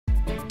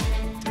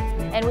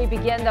And we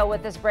begin, though,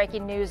 with this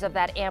breaking news of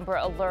that Amber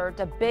Alert,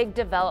 a big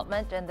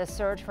development in the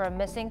search for a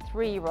missing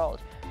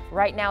 3-year-old.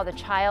 Right now, the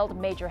child,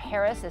 Major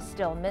Harris, is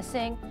still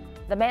missing.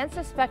 The man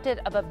suspected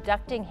of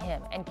abducting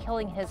him and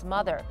killing his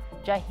mother,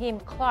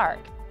 Jaheim Clark,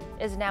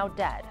 is now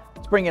dead.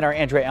 Let's bring in our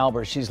Andrea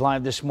Albers. She's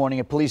live this morning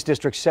at Police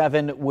District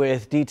 7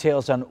 with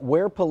details on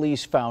where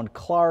police found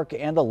Clark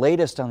and the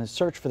latest on the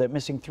search for that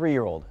missing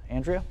 3-year-old.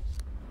 Andrea?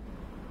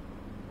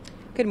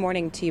 Good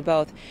morning to you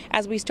both.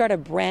 As we start a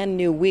brand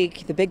new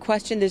week, the big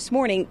question this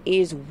morning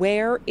is,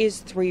 where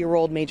is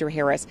 3-year-old Major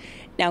Harris?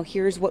 Now,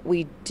 here's what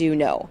we do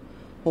know.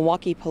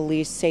 Milwaukee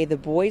police say the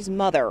boy's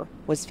mother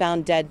was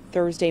found dead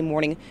Thursday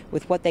morning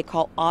with what they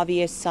call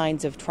obvious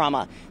signs of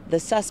trauma. The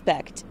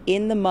suspect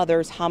in the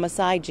mother's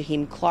homicide,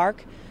 Jaheim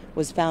Clark,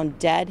 was found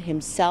dead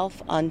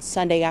himself on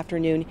Sunday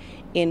afternoon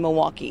in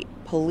Milwaukee.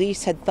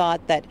 Police had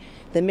thought that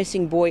the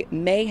missing boy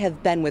may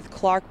have been with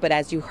Clark, but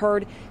as you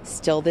heard,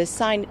 still this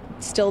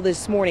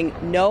morning,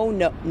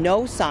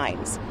 no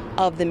signs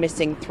of the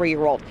missing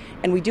 3-year-old.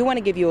 And we do want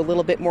to give you a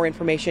little bit more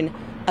information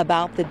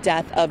about the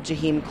death of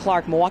Jaheim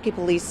Clark. Milwaukee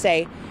police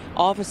say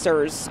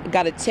officers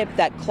got a tip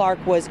that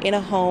Clark was in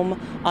a home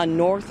on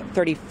North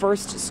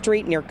 31st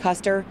Street near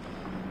Custer.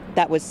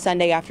 That was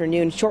Sunday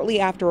afternoon. Shortly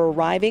after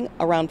arriving,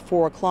 around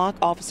 4 o'clock,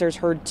 officers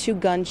heard 2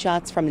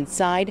 gunshots from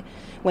inside.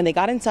 When they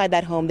got inside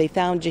that home, they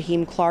found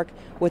Jaheim Clark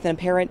with an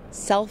apparent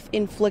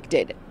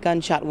self-inflicted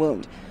gunshot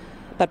wound.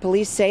 But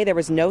police say there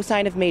was no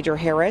sign of Major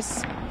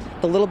Harris.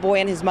 The little boy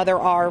and his mother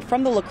are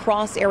from the La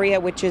Crosse area,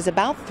 which is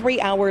about 3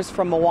 hours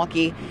from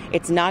Milwaukee.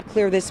 It's not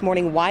clear this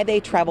morning why they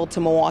traveled to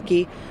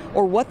Milwaukee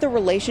or what the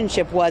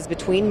relationship was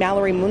between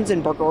Mallory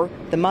Munzenberger,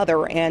 the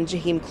mother, and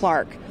Jaheim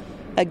Clark.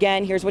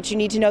 Again, here's what you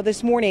need to know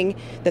this morning.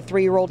 The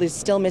 3-year-old is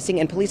still missing,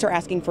 and police are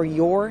asking for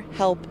your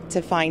help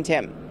to find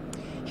him.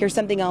 Here's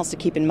something else to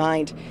keep in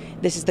mind.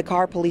 This is the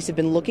car police have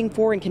been looking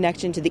for in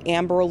connection to the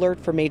Amber Alert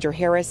for Major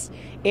Harris.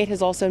 It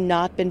has also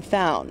not been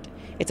found.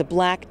 It's a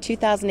black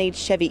 2008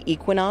 Chevy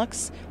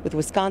Equinox with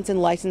Wisconsin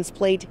license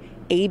plate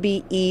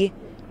ABE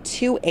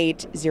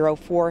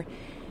 2804.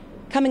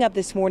 Coming up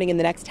this morning in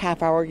the next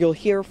half hour, you'll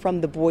hear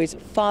from the boy's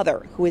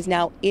father, who is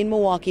now in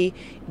Milwaukee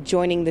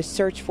joining the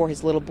search for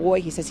his little boy.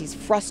 He says he's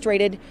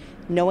frustrated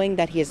knowing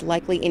that he is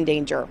likely in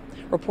danger.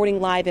 Reporting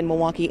live in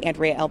Milwaukee,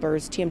 Andrea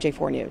Albers,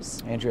 TMJ4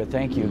 News. Andrea,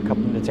 thank you. A couple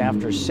minutes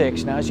after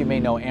 6. Now, as you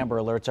may know, Amber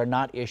Alerts are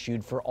not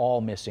issued for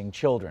all missing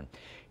children.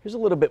 Here's a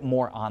little bit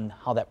more on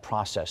how that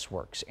process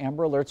works.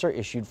 Amber Alerts are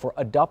issued for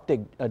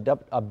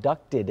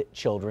abducted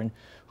children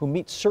who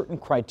meet certain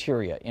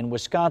criteria. In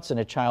Wisconsin,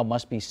 a child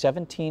must be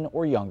 17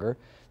 or younger.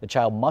 The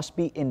child must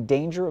be in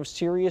danger of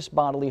serious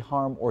bodily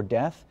harm or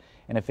death,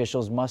 and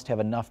officials must have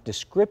enough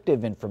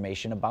descriptive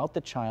information about the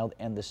child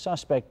and the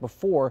suspect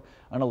before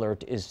an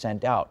alert is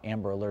sent out.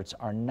 Amber Alerts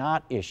are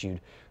not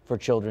issued for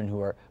children who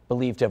are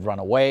believed to have run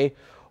away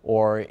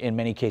or, in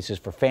many cases,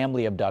 for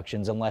family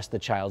abductions unless the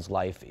child's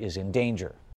life is in danger.